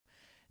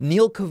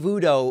Neil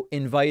Cavuto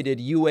invited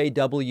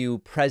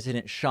UAW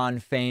President Shawn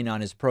Fain on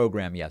his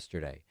program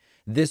yesterday.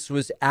 This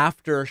was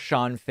after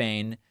Shawn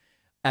Fain,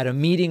 at a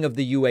meeting of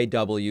the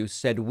UAW,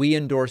 said, "We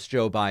endorse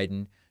Joe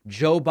Biden."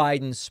 Joe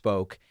Biden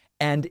spoke.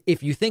 And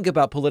if you think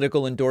about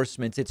political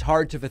endorsements, it's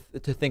hard to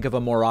think of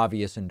a more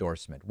obvious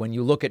endorsement. When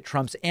you look at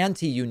Trump's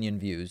anti-union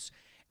views,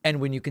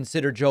 and when you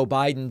consider Joe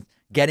Biden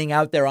getting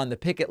out there on the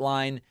picket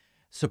line,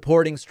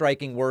 supporting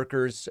striking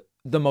workers,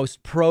 the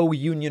most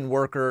pro-union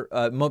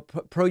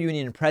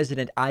pro-union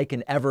president I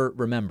can ever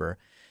remember,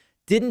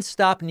 didn't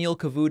stop Neil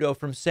Cavuto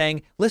from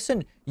saying,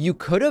 listen, you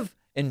could have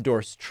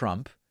endorsed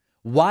Trump.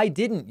 Why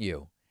didn't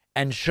you?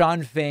 And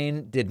Shawn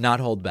Fain did not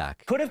hold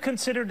back. Could have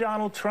considered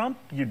Donald Trump.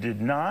 You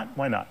did not.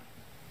 Why not?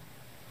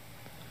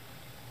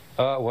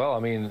 Well, I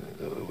mean,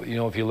 you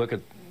know, if you look at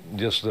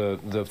just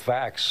the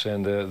facts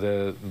and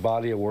the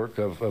body of work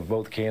of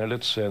both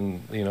candidates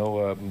and, you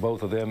know,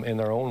 both of them in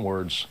their own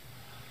words,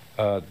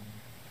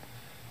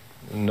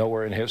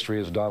 nowhere in history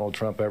has Donald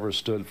Trump ever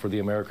stood for the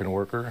American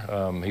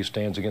worker. He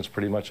stands against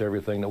pretty much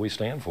everything that we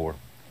stand for.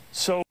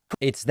 So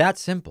it's that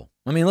simple.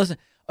 I mean, listen,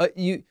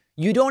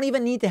 you don't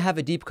even need to have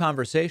a deep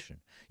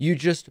conversation. You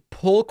just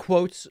pull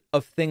quotes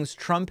of things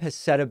Trump has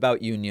said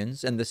about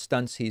unions and the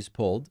stunts he's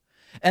pulled.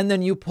 And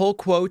then you pull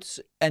quotes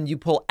and you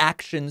pull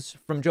actions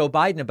from Joe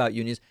Biden about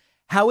unions.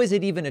 How is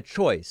it even a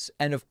choice?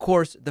 And of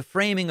course, the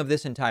framing of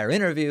this entire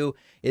interview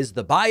is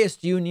the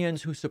biased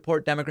unions who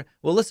support Democrats.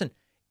 Well, listen,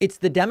 it's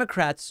the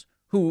Democrats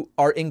who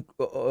are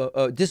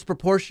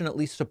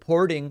disproportionately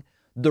supporting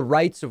the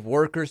rights of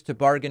workers to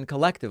bargain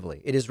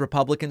collectively. It is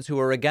Republicans who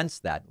are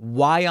against that.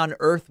 Why on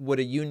earth would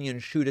a union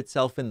shoot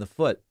itself in the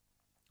foot?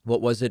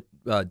 What was it?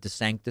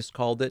 DeSantis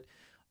called it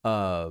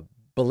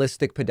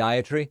ballistic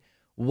podiatry.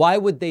 Why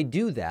would they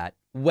do that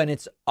when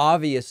it's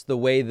obvious the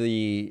way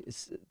the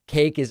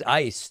cake is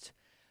iced?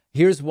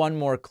 Here's one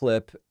more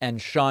clip, and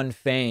Shawn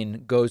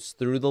Fain goes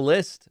through the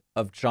list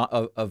of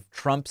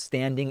Trump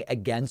standing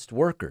against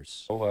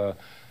workers.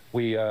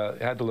 We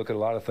had to look at a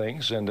lot of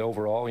things, and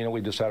overall, you know,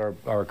 we just had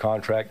our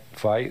contract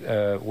fight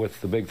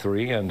with the big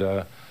three,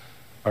 and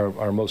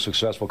our most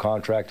successful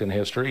contract in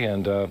history.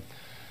 And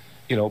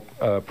you know,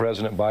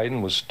 President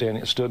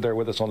Biden stood there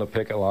with us on the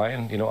picket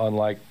line. You know,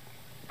 unlike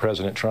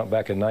President Trump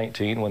back in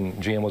 19 when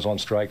GM was on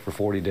strike for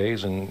 40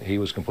 days and he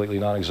was completely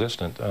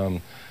non-existent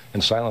and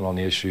silent on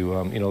the issue.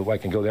 You know, I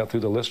can go down through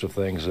the list of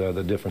things,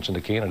 the difference in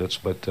the candidates,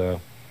 but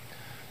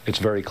it's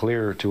very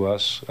clear to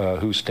us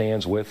who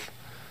stands with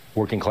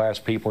working class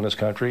people in this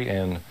country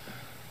and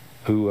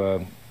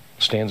who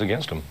stands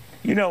against them.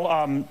 You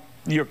know,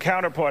 your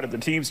counterpart at the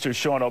Teamsters,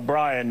 Sean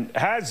O'Brien,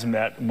 has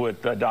met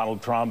with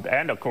Donald Trump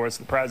and, of course,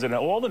 the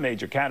president, all the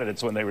major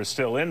candidates when they were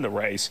still in the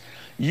race.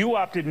 You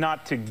opted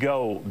not to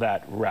go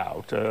that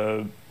route,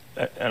 and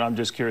I'm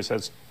just curious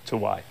as to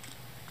why.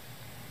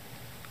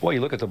 Well,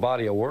 you look at the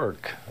body of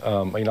work. You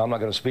know, I'm not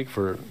going to speak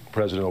for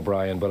President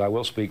O'Brien, but I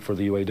will speak for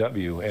the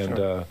UAW. And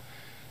Sure.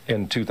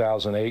 In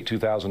 2008,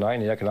 2009,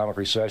 the economic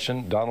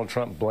recession, Donald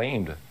Trump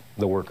blamed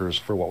the workers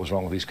for what was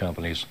wrong with these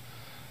companies.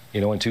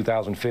 You know, in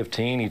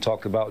 2015, he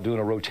talked about doing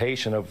a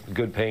rotation of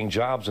good-paying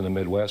jobs in the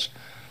Midwest,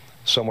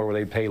 somewhere where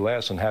they'd pay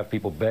less and have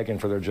people begging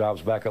for their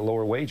jobs back at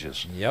lower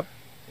wages. Yep.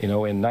 You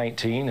know, in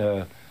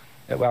 19,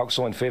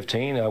 also in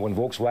 15, when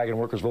Volkswagen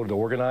workers voted to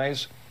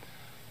organize,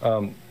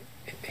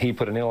 he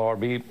put an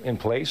NLRB in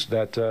place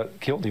that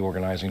killed the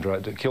organizing,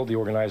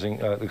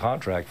 the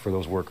contract for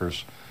those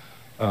workers.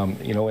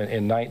 You know,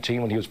 in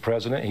 19, when he was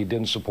president, he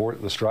didn't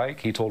support the strike.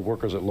 He told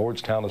workers at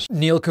Lordstown, the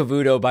Neil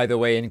Cavuto, by the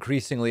way,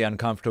 increasingly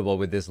uncomfortable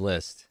with this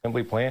list.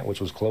 assembly plant,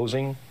 which was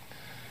closing,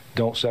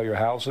 don't sell your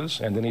houses,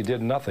 and then he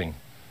did nothing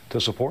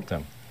to support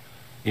them.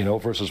 You know,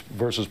 versus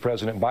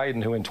President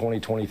Biden, who in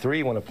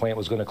 2023, when a plant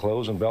was going to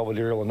close in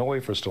Belvedere,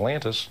 Illinois for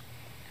Stellantis,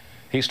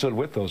 he stood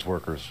with those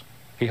workers.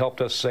 He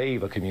helped us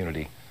save a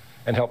community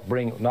and helped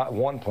bring not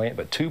one plant,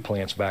 but 2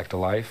 plants back to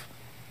life.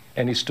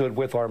 And he stood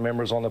with our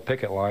members on the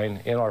picket line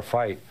in our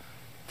fight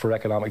for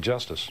economic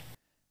justice.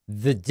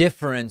 The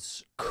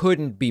difference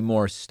couldn't be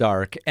more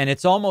stark. And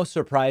it's almost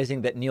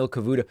surprising that Neil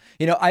Cavuto,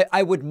 you know,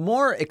 I would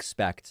more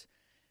expect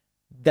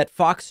that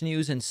Fox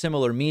News and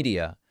similar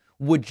media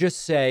would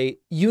just say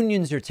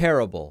unions are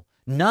terrible,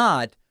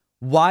 not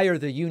why are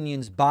the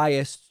unions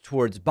biased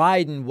towards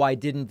Biden? Why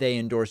didn't they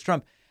endorse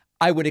Trump?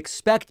 I would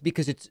expect,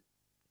 because it's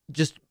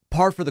just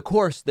par for the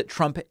course that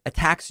Trump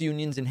attacks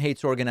unions and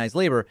hates organized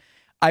labor,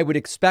 I would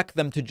expect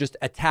them to just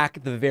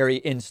attack the very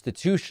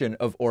institution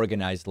of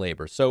organized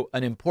labor. So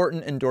an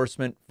important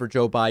endorsement for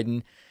Joe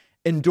Biden.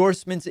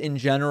 Endorsements in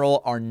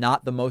general are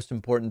not the most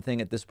important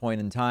thing at this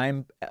point in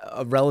time.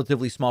 A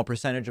relatively small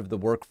percentage of the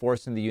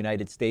workforce in the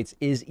United States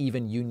is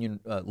even union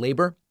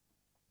labor.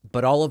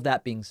 But all of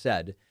that being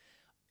said,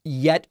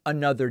 yet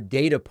another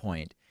data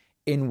point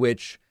in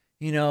which,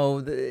 you know,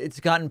 it's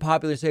gotten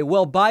popular to say,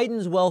 well,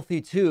 Biden's wealthy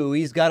too.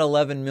 He's got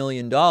 $11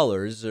 million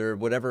or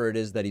whatever it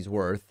is that he's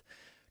worth.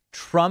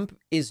 Trump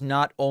is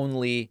not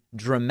only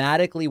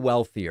dramatically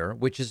wealthier,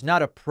 which is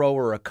not a pro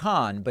or a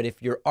con, but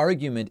if your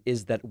argument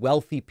is that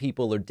wealthy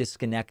people are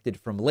disconnected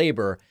from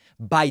labor,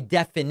 by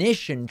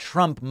definition,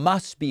 Trump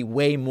must be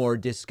way more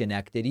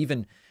disconnected.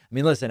 Even, I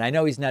mean, listen, I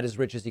know he's not as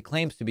rich as he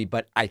claims to be,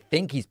 but I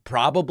think he's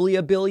probably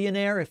a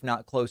billionaire, if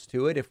not close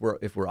to it, if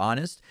we're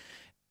honest.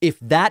 If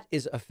that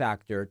is a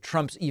factor,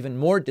 Trump's even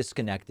more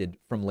disconnected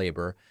from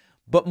labor.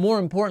 But more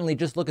importantly,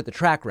 just look at the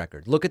track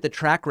record. Look at the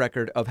track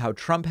record of how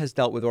Trump has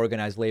dealt with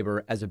organized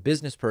labor as a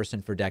business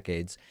person for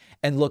decades,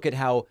 and look at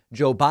how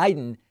Joe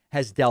Biden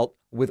has dealt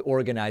with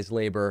organized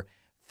labor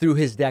through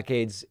his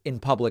decades in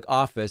public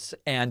office.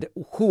 And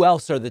who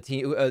else are the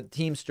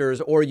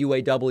Teamsters or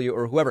UAW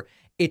or whoever?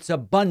 It's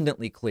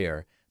abundantly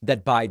clear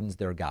that Biden's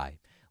their guy.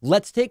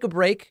 Let's take a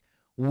break.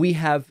 We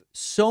have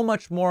so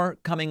much more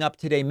coming up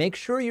today. Make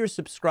sure you're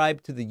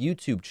subscribed to the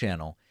YouTube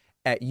channel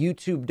at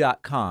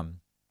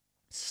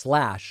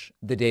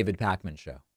youtube.com/The David Pakman Show.